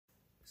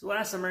So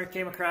last summer I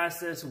came across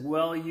this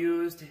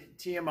well-used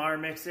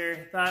TMR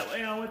mixer. Thought, well,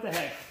 you know, what the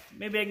heck?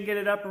 Maybe I can get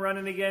it up and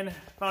running again.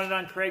 Found it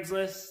on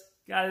Craigslist.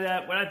 Got it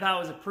at what I thought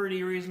was a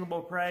pretty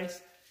reasonable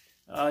price.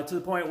 To the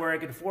point where I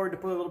could afford to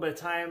put a little bit of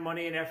time,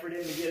 money, and effort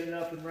in to get it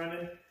up and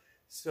running.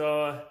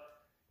 So,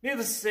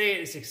 needless to say,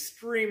 it's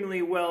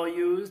extremely well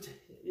used.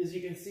 As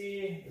you can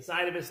see, the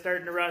side of it's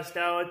starting to rust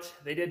out.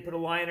 They did put a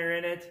liner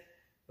in it,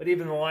 but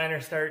even the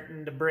liner's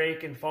starting to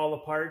break and fall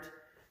apart.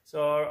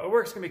 So our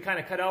work's going to be kind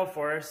of cut out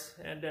for us.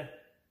 And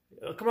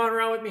come on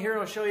around with me here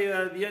and I'll show you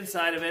the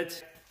inside of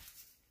it.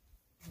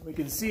 We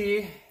can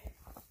see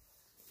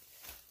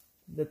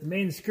that the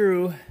main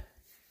screw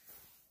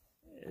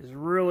is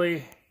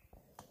really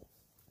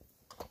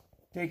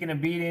taking a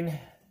beating.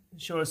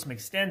 Shows some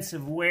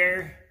extensive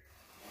wear.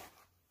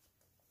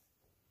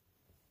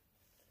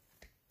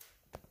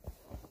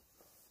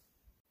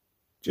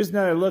 Just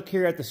another look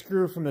here at the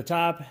screw from the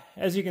top.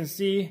 As you can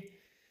see,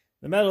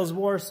 the metal's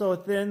wore so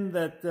thin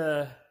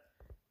that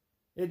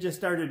it just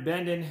started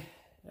bending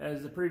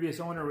as the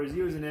previous owner was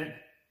using it.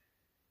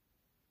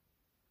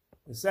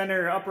 The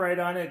center upright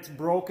on it's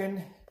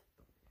broken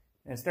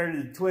and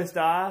started to twist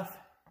off.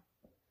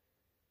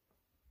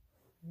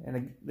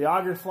 And the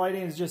auger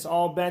flighting is just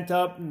all bent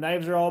up.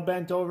 Knives are all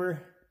bent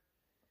over.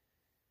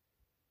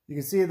 You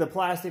can see the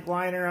plastic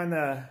liner on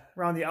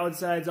around the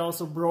outside is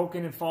also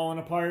broken and falling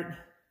apart.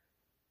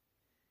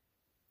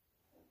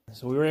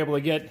 So we were able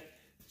to get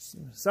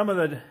some of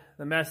the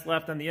mess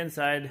left on the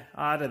inside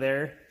out of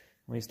there.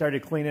 We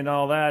started cleaning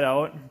all that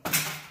out.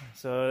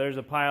 So there's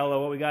a pile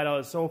of what we got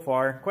out so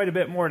far. Quite a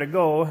bit more to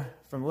go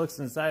from the looks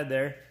inside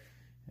there.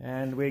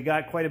 And we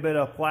got quite a bit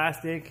of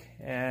plastic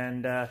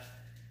and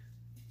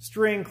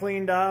string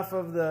cleaned off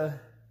of the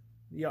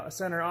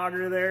center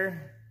auger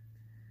there.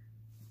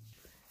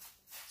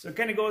 So it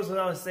kind of goes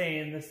without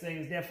saying, this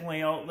thing's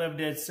definitely outlived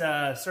its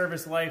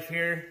service life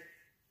here.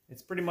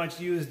 It's pretty much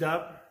used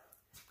up.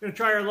 We're going to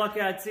try our luck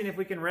at seeing if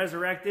we can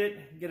resurrect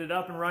it, get it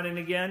up and running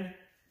again.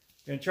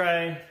 Going to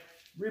try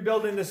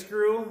rebuilding the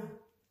screw.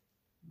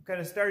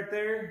 Kind of start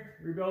there,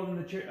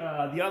 rebuilding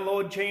the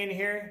unload chain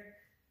here.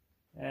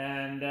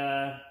 And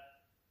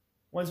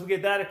once we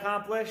get that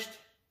accomplished,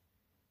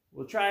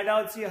 we'll try it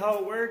out, see how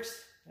it works,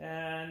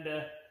 and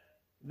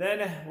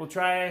then we'll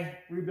try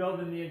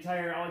rebuilding the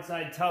entire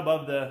outside tub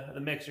of the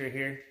mixer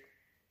here.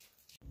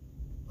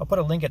 I'll put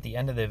a link at the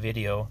end of the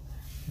video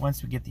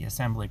once we get the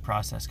assembly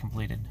process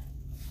completed.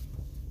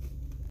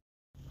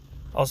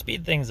 I'll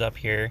speed things up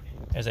here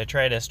as I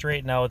try to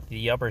straighten out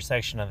the upper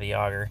section of the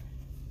auger.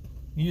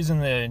 I'm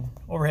using the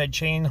overhead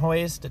chain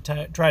hoist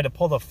to try to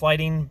pull the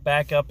flighting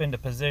back up into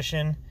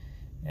position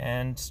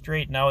and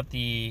straighten out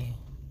the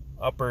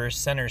upper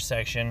center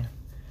section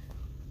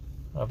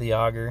of the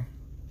auger.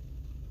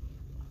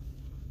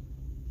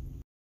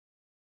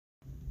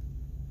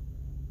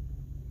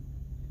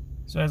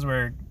 So as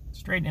we're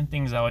straightening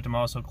things out, I'm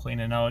also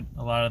cleaning out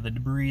a lot of the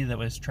debris that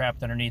was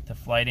trapped underneath the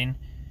flighting,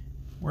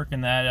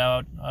 working that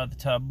out of the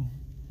tub,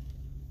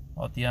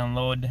 out the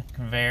unload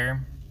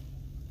conveyor.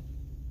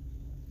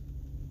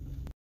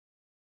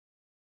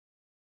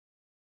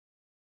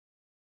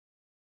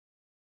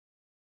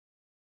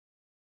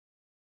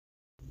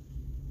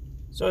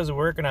 So as we're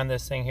working on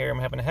this thing here, I'm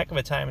having a heck of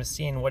a time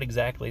seeing what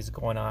exactly is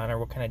going on or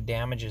what kind of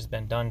damage has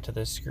been done to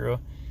this screw.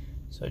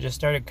 So I just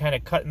started kind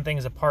of cutting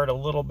things apart a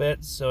little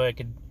bit so I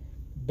could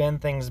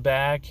bend things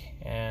back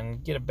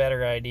and get a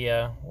better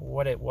idea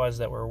what it was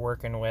that we're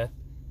working with.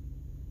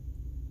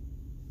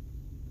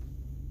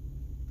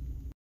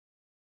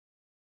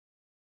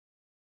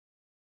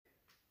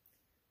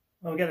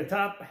 Well, we got a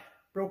top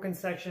broken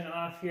section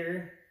off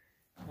here.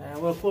 A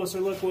little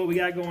closer look at what we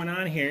got going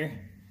on here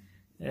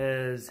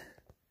is,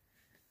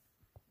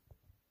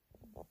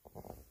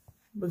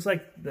 looks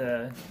like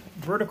the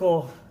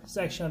vertical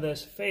section of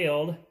this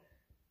failed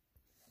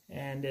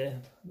and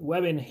the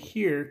webbing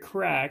here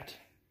cracked,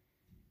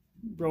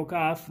 broke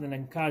off, and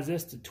then caused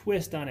this to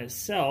twist on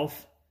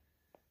itself.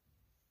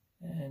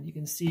 And you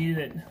can see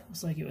that it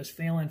looks like it was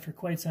failing for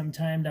quite some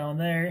time down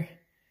there.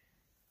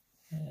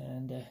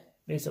 And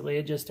basically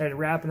it just started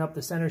wrapping up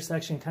the center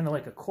section kind of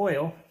like a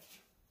coil.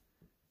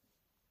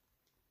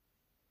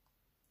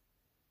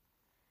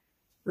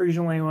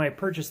 Originally when I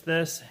purchased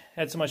this, it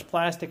had so much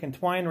plastic and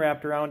twine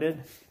wrapped around it,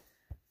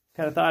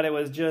 kind of thought it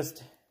was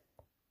just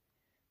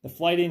the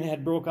flighting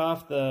had broke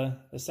off the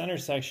center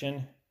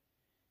section.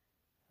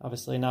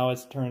 Obviously now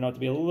it's turning out to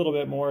be a little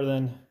bit more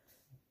than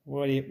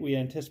what we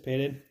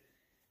anticipated.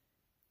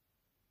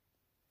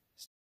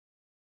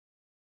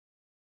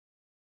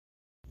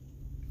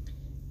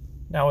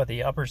 Now with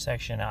the upper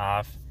section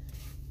off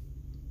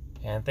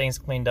and things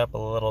cleaned up a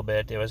little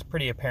bit, it was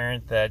pretty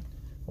apparent that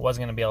I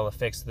wasn't going to be able to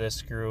fix this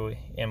screw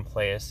in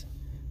place.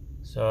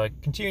 So I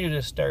continued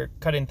to start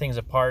cutting things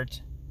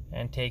apart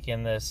and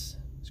taking this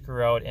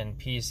screw out in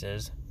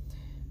pieces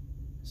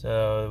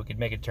so we could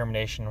make a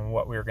determination on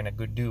what we were going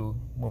to do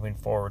moving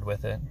forward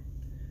with it,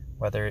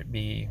 whether it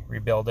be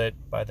rebuild it,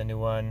 buy the new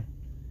one,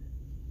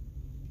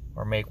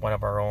 or make one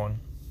of our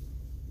own.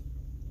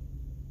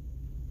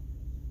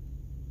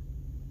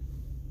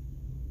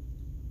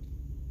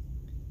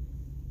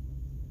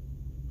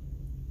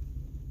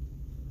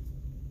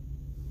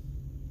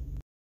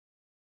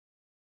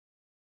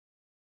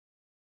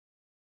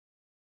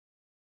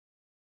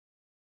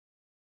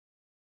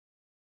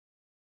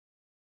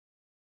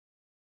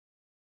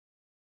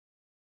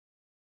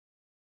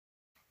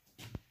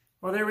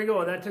 Well, there we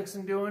go. That took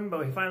some doing,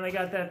 but we finally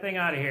got that thing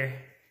out of here.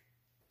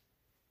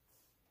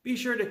 Be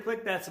sure to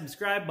click that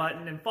subscribe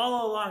button and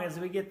follow along as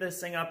we get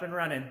this thing up and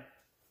running.